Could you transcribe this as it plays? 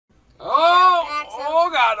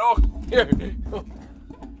God! Oh, here.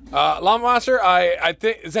 Llama Monster, I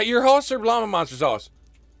think, is that your house or Llama Monster's house?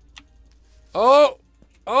 Oh!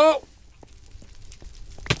 Oh!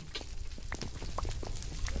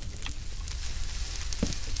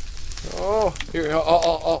 Oh, here,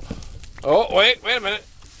 oh, wait a minute.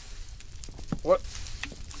 What?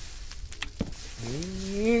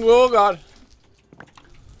 Oh, God.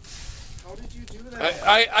 How did you do that?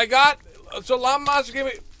 I got, so Llama Monster gave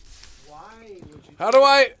me, Why would you how do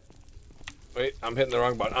I, wait, I'm hitting the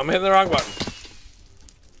wrong button. I'm hitting the wrong button.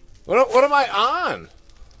 What am I on?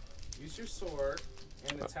 Use your sword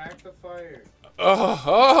and attack the fire.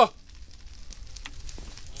 Oh.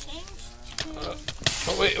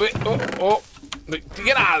 Oh, wait, oh.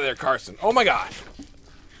 Get out of there, Carson. Oh, my gosh.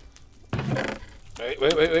 Wait. Use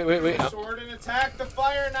your sword and attack the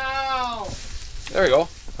fire now. There we go.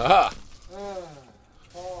 Aha.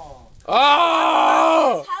 Oh.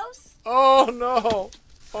 Oh! House? Oh, no.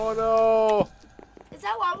 Oh, no. Is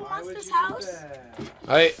that Llama Monster's house?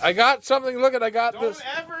 I got something. Look at, I got Don't this.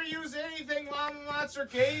 Don't ever use anything Llama Monster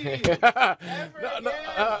gave you.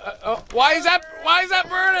 Why is that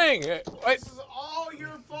burning? This is all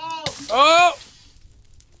your fault. Oh!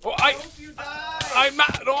 I hope you die. I'm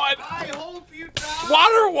not. No, I hope you die.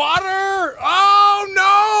 Water!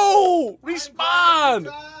 Oh no! Respawn!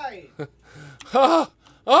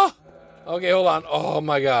 Okay, hold on. Oh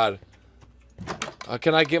my God.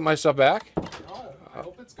 Can I get my stuff back? No, I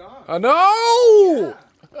hope it's gone. No!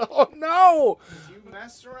 Yeah. Oh no! You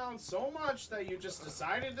messed around so much that you just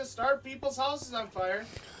decided to start people's houses on fire.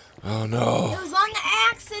 Oh no! It was on the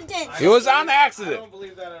accident. It was on accident. I don't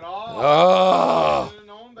believe that at all. Oh! I should have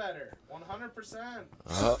known better. 100%.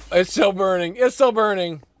 It's still burning. It's still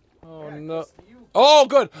burning. Oh Yeah, no! 'cause you- Oh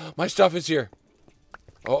good. My stuff is here.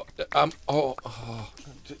 Oh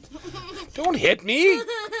Don't hit me.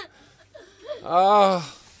 I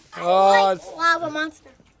like Llama Monster.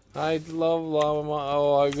 I love Llama Monster.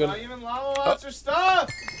 Oh, I'm It's gonna. not even Llama Monster stuff.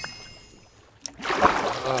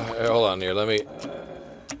 Hey, hold on here. Let me.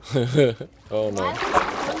 Oh no. Why would you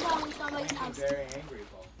burn down somebody's I'm house? very angry,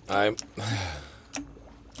 Paul. I'm.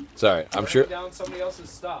 Sorry. I'm sure. Down somebody else's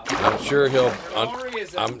stuff. I'm sure he'll. For no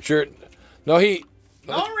reason. I'm sure. No, he.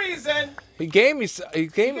 No reason. He gave me. He He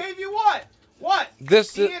gave me gave you what? What?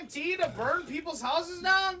 this. TNT to burn people's houses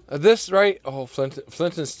down? This right. Oh, Flint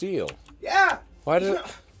and steel. Yeah. Why did it?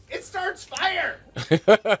 It starts fire.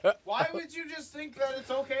 Why would you just think that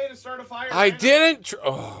it's okay to start a fire? I didn't.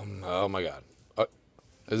 Oh my God.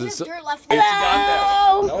 Is There's it? dirt left. It's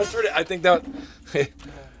No! that was pretty. I think that.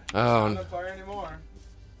 Not on fire anymore.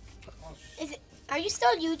 Is it? Are you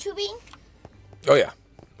still YouTubing? Oh yeah,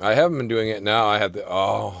 I haven't been doing it now. I had the. Oh.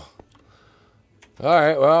 All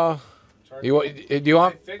right. Well, do you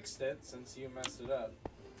want? I fixed it since you messed it up.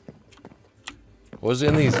 What's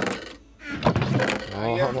in these?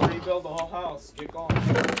 Now you have to rebuild the whole house. Get going.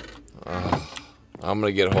 I'm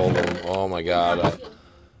gonna get a hold of him. Oh my God.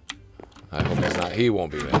 I hope he's not. He won't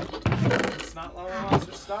be mad. It's not Llama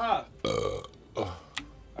Monster. Stop. That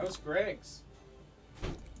was Greg's.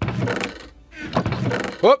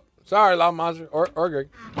 Whoop! Sorry, Llama Monster or Greg.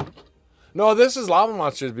 No, this is Llama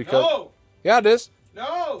Monsters because. No. Yeah, it is.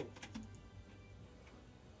 No.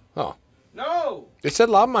 Oh. No. It said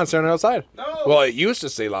Llama Monster on the outside. No. Well, it used to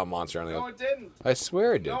say Llama Monster on the No, outside. it didn't. I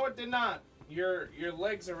swear it did. No, it did not. Your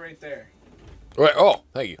legs are right there. Right. Oh,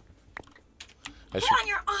 thank you. Put on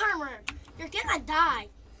your armor. You're gonna die.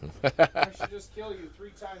 I should just kill you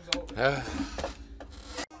 3 times over.